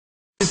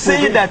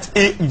Say that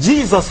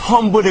Jesus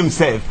humbled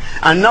himself,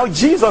 and now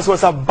Jesus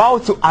was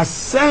about to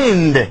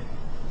ascend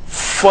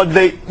for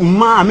the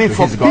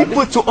for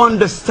people to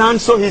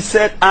understand. So he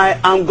said, I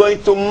am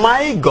going to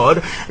my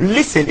God.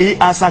 Listen, he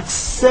has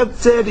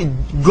accepted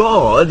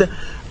God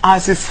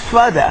as his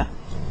father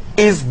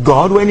is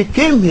God. When he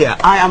came here,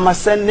 I am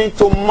ascending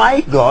to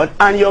my God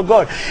and your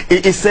God.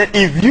 He said,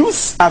 if you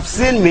have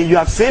seen me, you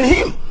have seen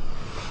him.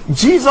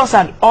 Jesus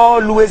had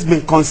always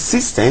been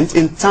consistent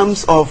in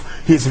terms of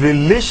his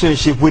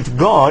relationship with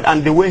God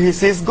and the way he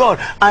sees God.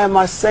 I am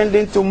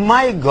ascending to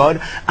my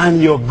God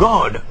and your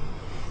God.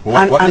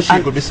 What the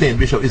Sheikh could be saying,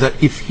 Bishop, is that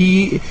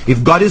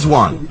if God is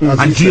one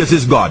and Jesus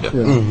is God,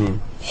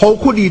 how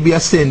could he be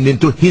ascending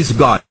to his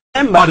God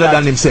other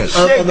than himself?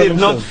 Sheikh did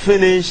not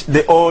finish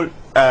the whole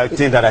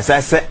thing that I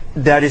said.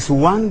 There is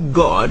one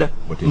God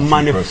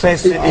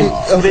manifested in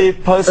three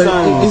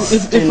persons.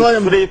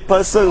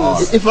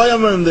 If I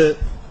am on the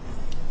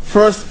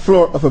first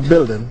floor of a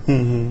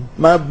building,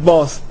 my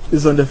boss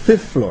is on the 5th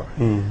floor,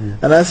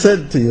 and I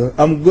said to you,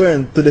 I'm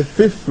going to the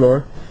 5th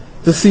floor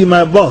to see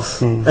my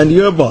boss and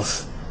your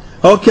boss.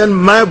 How can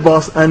my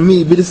boss and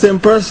me be the same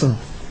person?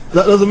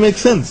 That doesn't make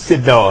sense.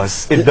 It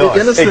does. It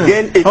does.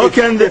 Again, how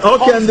can the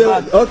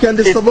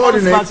subordinate? It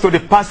comes back to the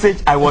passage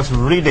I was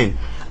reading,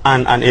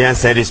 and Ian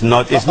said it's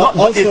not. It's not.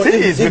 Also, it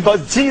is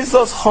because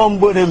Jesus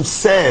humbled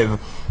himself.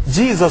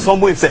 Jesus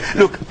humbled himself.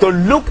 Look, to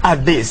look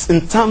at this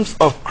in terms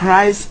of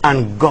Christ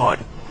and God,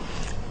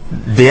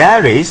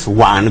 there is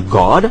one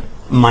God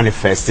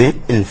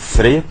manifested in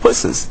three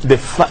persons.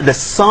 The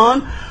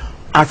Son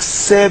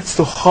accepts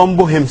to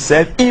humble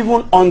himself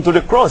even unto the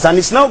cross, and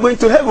he's now going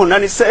to heaven,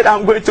 and he said,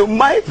 I'm going to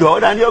my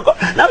God and your God.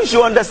 Now you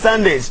should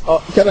understand this.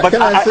 Can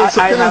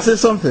I say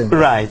something?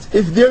 Right.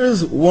 If there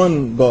is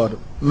one God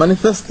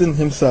manifesting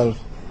himself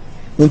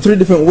in three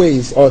different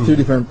ways or three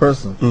different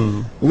persons,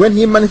 when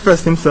he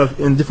manifests himself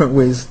in different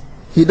ways,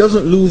 he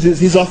doesn't lose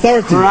his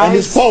authority Christ, and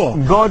his power.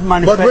 God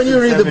manifests. But when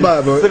you read the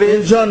Bible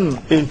in John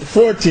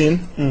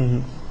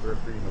 14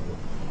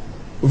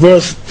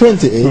 verse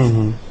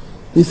 28,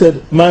 he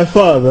said, my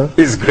Father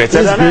is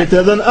greater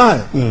than I.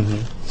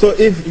 So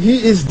if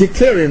he is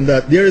declaring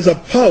that there is a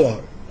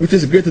power which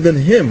is greater than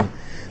him,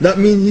 that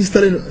means he's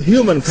telling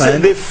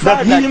humankind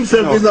that he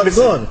himself is not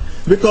God.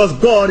 Because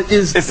God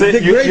is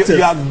the greatest.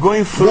 You are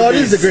going through God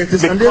is the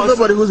greatest, and there's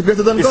nobody who's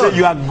greater than God.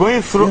 You are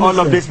going through all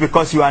of this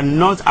because you are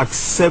not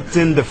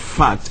accepting the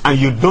fact, and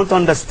you don't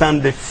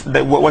understand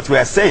what we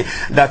are saying,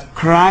 that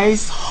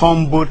Christ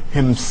humbled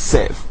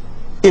himself.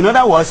 In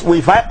other words,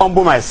 if I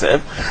humble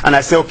myself and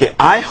I say, okay,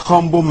 I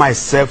humble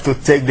myself to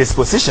take this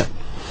position,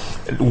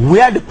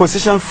 where the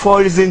position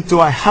falls into,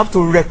 I have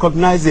to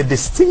recognize the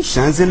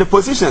distinctions in the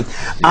position.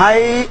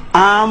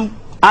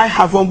 I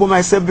have humbled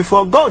myself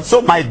before God,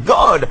 so my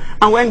God.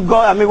 And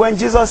when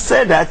Jesus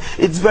said that,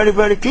 it's very,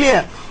 very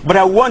clear. But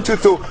I want you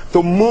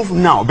to move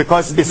now,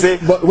 because you say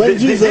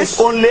this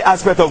only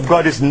aspect of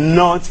God is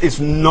not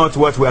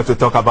what we have to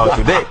talk about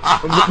today.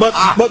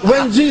 but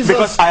when Jesus,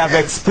 because I have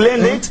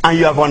explained it and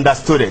you have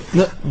understood it.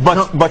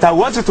 But I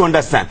want you to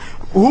understand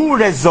who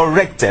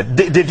resurrected.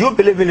 Did you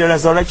believe in the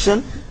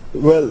resurrection?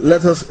 Well,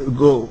 let us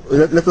go.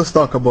 Let us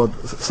talk about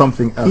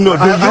something else. No,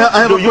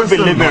 do you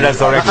believe in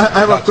resurrection?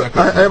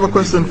 I have a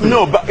question for you.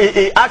 No, but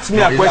he asked me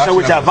a question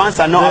which I've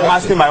answered. Now I'm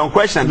asking my own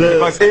question,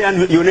 because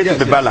you need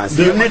to be balanced.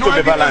 You need to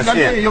be balanced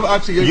here.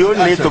 You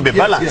need to be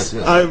balanced.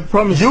 I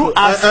promise. You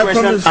asked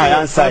questions, I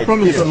answered.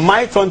 It's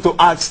my turn to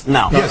ask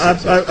now.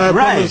 I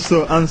promise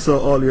to answer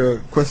all your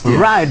questions.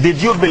 Right. Do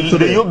you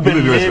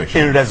believe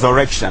in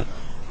resurrection?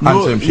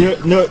 No,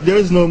 there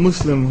is no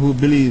Muslim who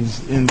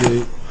believes in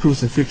the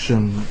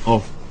crucifixion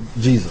of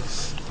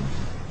Jesus.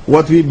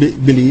 What we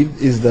believe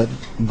is that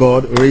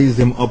God raised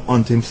him up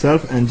unto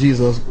himself, and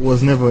Jesus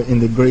was never in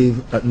the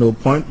grave at no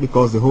point,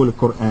 because the Holy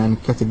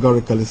Quran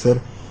categorically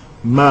said,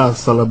 Ma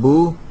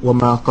salabu wa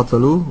ma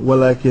qatalu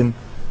walakin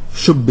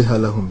shubbiha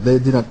lahum. They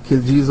did not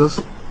kill Jesus,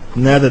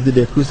 neither did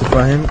they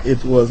crucify him.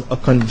 It was a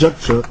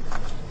conjecture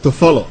to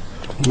follow.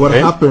 What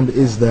happened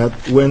is that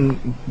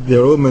when the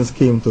Romans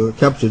came to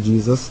capture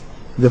Jesus,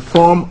 the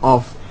form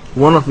of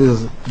one of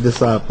his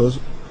disciples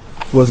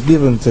was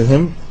given to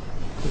him.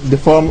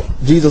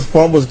 Jesus'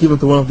 form was given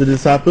to one of the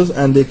disciples,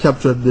 and they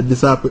captured the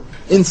disciple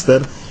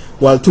instead,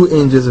 while two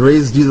angels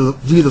raised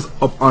Jesus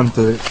up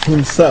unto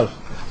himself.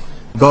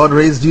 God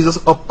raised Jesus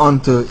up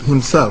unto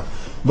himself.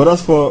 But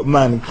as for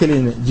man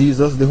killing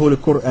Jesus, the Holy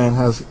Quran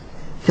has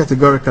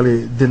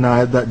categorically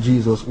denied that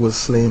Jesus was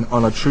slain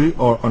on a tree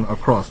or on a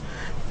cross.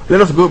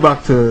 Let us go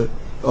back to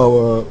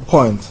our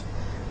point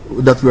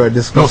that we are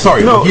discussing. No,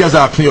 sorry, he has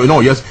asked you. No,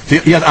 yes,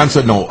 he has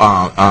answered no.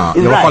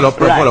 Follow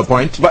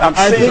point. But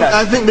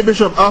I think the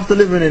bishop, after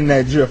living in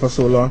Nigeria for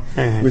so long,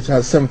 which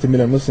has 70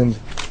 million Muslims,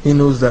 he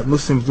knows that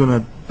Muslims do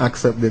not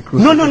accept the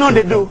crucifixion no,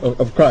 they do.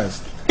 Of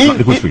Christ.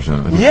 The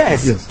crucifixion.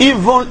 Yes.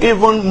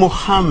 Even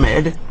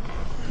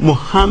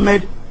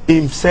Muhammad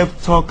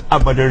himself talked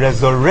about the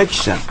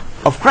resurrection.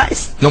 of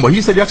Christ. No, but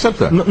he said you accept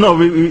that. No,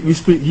 we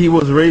speak. He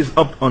was raised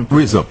up on.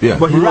 Raised up, yeah.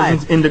 But he Right.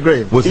 wasn't in the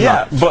grave. Was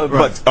Yeah, not.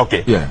 but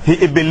okay. Yeah.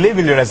 He believed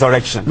in the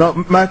resurrection. Now,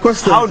 my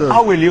question.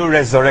 How will you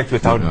resurrect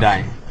without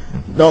dying?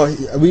 No,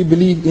 we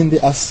believe in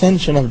the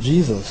ascension of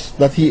Jesus.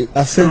 That he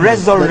ascended.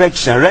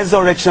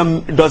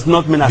 Resurrection does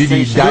not mean Did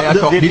he ascension. die at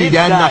all? Did he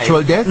die a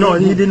natural death? No,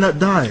 he did not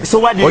die. So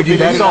what do Or you did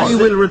he believe? die He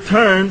will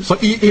return. So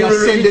he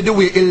ascended the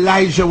way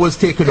Elijah was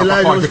taken up Elijah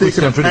according was to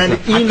Christian taken,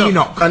 and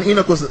tradition.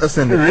 Enoch was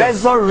ascended.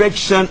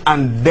 Resurrection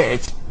and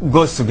death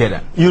goes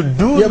together. You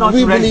do Yeah, not but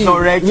we believe-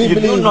 resurrect. we You do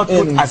believe not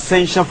put in-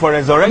 ascension for We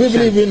resurrection.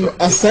 believe in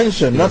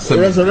ascension, not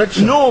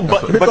resurrection. No,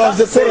 but because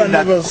the I'm saying Quran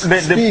that never they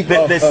speak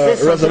say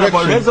something of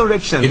about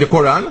resurrection. In the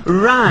Quran?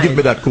 Right. Give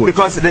me that quote.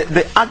 Because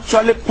they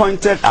actually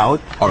pointed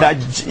out All that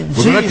right.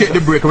 We're going to take the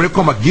Jesus. break. When you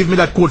come back, give me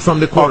that quote from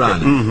the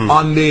Quran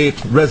on the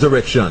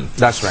resurrection.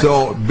 That's right.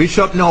 So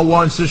Bishop now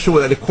wants to show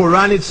that the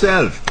Quran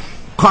itself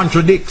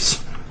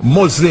contradicts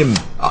Muslim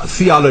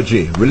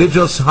theology,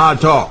 religious hard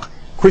talk,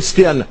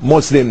 Christian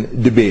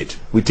Muslim debate.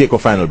 We take a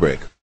final break.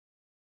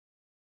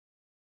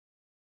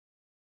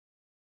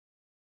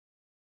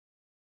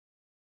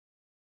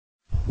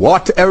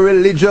 What a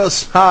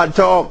religious hard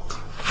talk,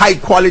 high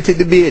quality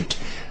debate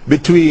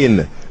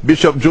between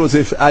Bishop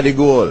Joseph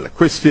Adigol,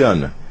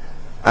 Christian,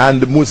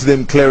 and the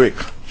Muslim cleric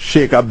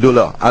Sheikh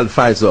Abdullah Al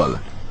Faisal.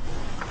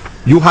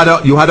 You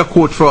had a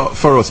quote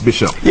for us,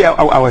 Bishop. Yeah,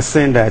 I was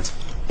saying that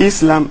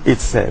Islam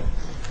itself.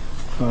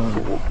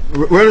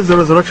 Where is the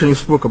resurrection you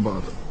spoke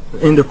about?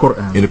 In the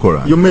Quran. In the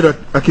Quran. You made an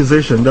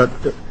accusation that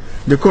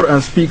the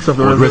Quran speaks of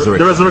the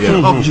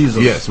resurrection yeah. of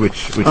Jesus. Yes,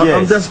 which I'm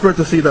Yes. desperate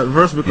to see that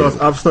verse because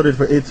I've studied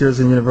for 8 years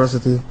in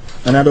university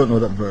and I don't know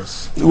that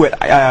verse. Well,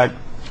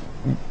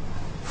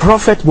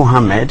 Prophet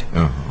Muhammad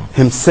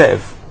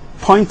himself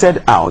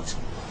pointed out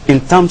in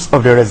terms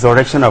of the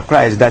resurrection of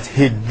Christ that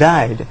he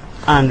died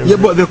and Yeah,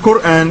 but the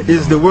Quran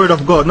is the word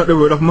of God, not the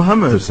word of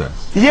Muhammad.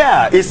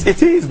 yeah,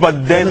 it is,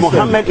 but then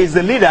Muhammad is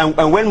the leader,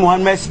 and when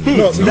Muhammad speaks,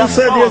 No, you that's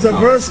said all. there's a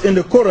verse in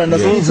the Quran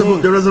that speaks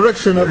about the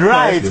resurrection of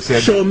Right.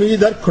 Christ. Show me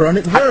that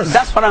Quranic verse.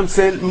 That's what I'm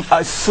saying.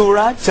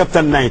 Surah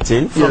chapter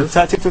 19 from Yes.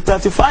 30 to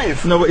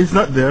 35. No, but it's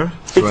not there.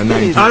 Surah It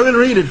 19. is. I will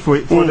read it for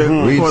you.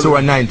 Read Surah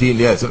 19,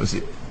 yes. Let me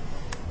see.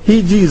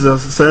 He,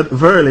 Jesus, said,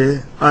 "Verily,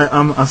 I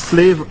am a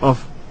slave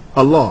of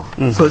Allah."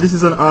 So this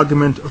is an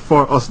argument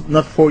for us,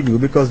 not for you,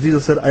 because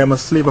Jesus said, "I am a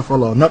slave of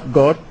Allah," not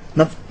God,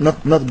 not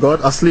God,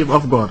 a slave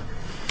of God.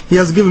 He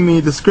has given me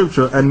the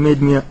scripture and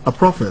made me a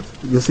prophet.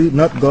 You see,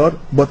 not God,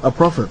 but a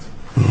prophet.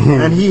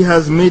 And he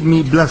has made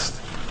me blessed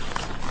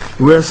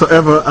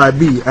wheresoever I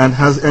be, and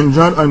has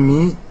enjoined on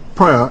me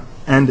prayer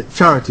and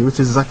charity, which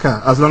is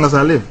zakah, as long as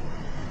I live,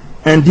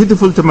 and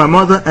dutiful to my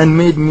mother, and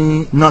made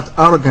me not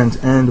arrogant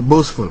and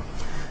boastful.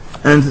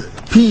 And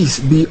peace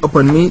be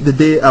upon me the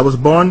day I was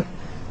born,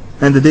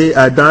 and the day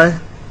I die,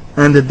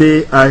 and the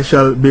day I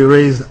shall be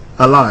raised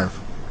alive.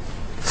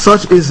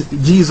 Such is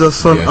Jesus,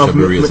 son Yeah, of shall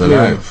be raised Mary.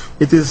 alive.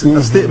 It is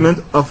a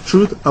statement of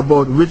truth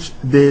about which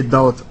they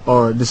doubt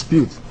or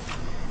dispute.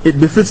 It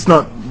befits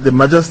not the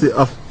majesty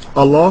of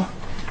Allah,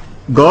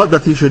 God,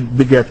 that he should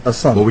beget a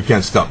son. But we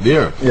can't stop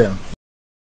there. Yeah.